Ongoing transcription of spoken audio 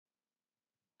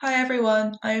Hi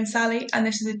everyone, I am Sally and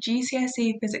this is a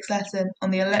GCSE physics lesson on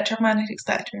the electromagnetic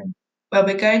spectrum where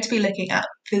we're going to be looking at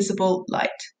visible light.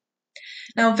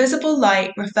 Now, visible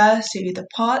light refers to the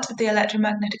part of the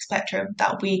electromagnetic spectrum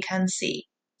that we can see.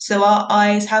 So our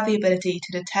eyes have the ability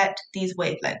to detect these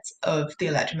wavelengths of the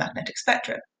electromagnetic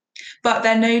spectrum, but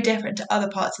they're no different to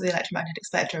other parts of the electromagnetic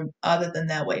spectrum other than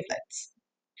their wavelengths.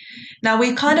 Now,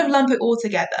 we kind of lump it all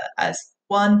together as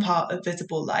one part of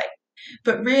visible light,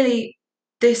 but really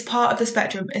this part of the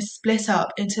spectrum is split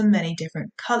up into many different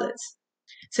colours.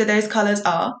 So those colours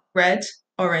are red,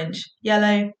 orange,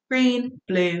 yellow, green,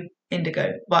 blue,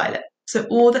 indigo, violet. So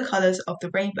all the colours of the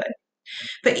rainbow.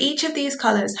 But each of these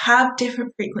colours have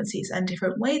different frequencies and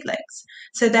different wavelengths.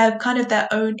 So they're kind of their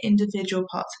own individual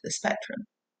parts of the spectrum.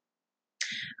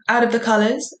 Out of the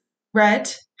colours,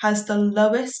 red has the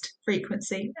lowest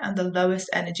frequency and the lowest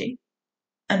energy,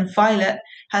 and violet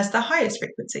has the highest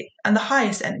frequency and the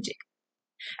highest energy.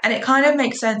 And it kind of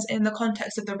makes sense in the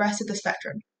context of the rest of the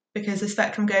spectrum, because the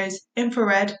spectrum goes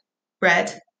infrared,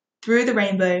 red, through the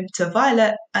rainbow to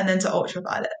violet, and then to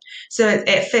ultraviolet. So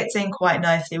it fits in quite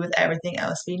nicely with everything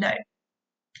else we know.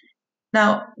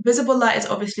 Now, visible light is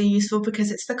obviously useful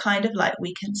because it's the kind of light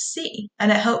we can see,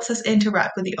 and it helps us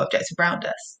interact with the objects around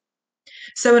us.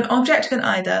 So an object can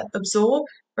either absorb,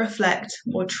 reflect,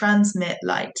 or transmit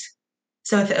light.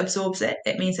 So if it absorbs it,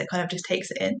 it means it kind of just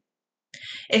takes it in.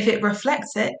 If it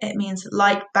reflects it, it means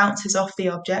light bounces off the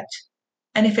object.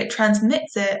 And if it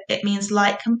transmits it, it means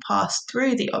light can pass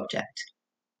through the object.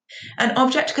 An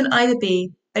object can either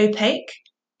be opaque,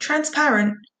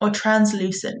 transparent, or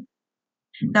translucent.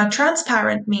 Now,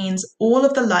 transparent means all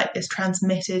of the light is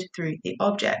transmitted through the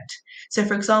object. So,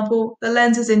 for example, the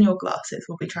lenses in your glasses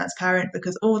will be transparent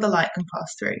because all the light can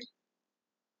pass through.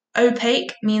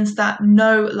 Opaque means that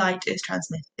no light is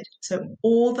transmitted, so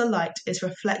all the light is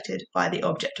reflected by the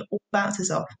object, it all bounces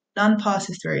off, none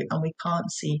passes through, and we can't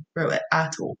see through it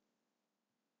at all.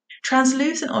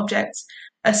 Translucent objects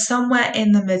are somewhere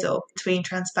in the middle between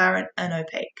transparent and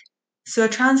opaque. So a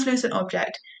translucent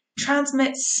object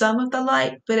transmits some of the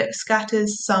light, but it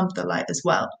scatters some of the light as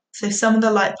well. So some of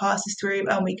the light passes through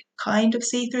and we can kind of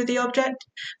see through the object,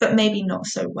 but maybe not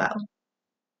so well.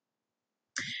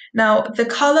 Now, the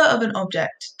colour of an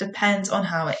object depends on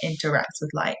how it interacts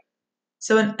with light.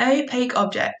 So an opaque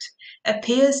object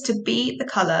appears to be the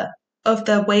colour of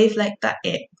the wavelength that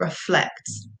it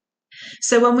reflects.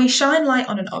 So when we shine light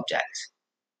on an object,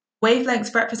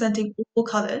 wavelengths representing all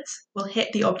colours will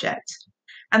hit the object,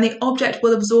 and the object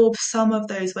will absorb some of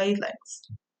those wavelengths,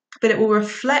 but it will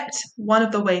reflect one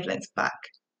of the wavelengths back.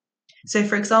 So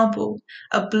for example,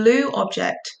 a blue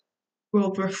object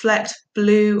will reflect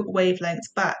blue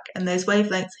wavelengths back, and those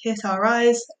wavelengths hit our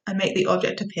eyes and make the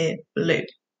object appear blue.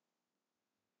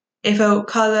 If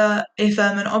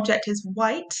an object is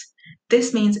white,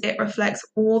 this means it reflects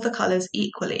all the colours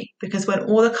equally, because when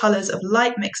all the colours of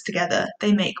light mix together,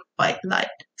 they make white light.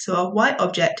 So a white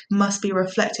object must be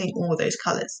reflecting all those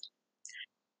colours.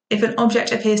 If an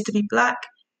object appears to be black,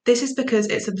 this is because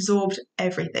it's absorbed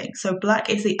everything. So black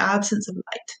is the absence of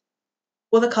light.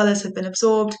 All the colours have been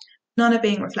absorbed, none are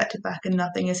being reflected back, and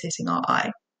nothing is hitting our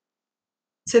eye.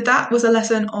 So that was a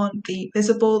lesson on the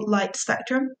visible light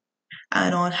spectrum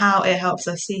and on how it helps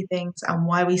us see things and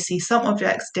why we see some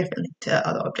objects differently to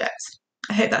other objects.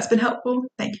 I hope that's been helpful.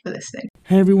 Thank you for listening.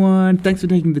 Hey everyone, thanks for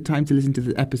taking the time to listen to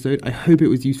this episode. I hope it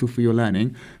was useful for your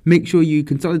learning. Make sure you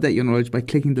consolidate your knowledge by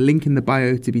clicking the link in the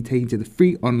bio to be taken to the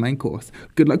free online course.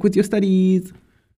 Good luck with your studies!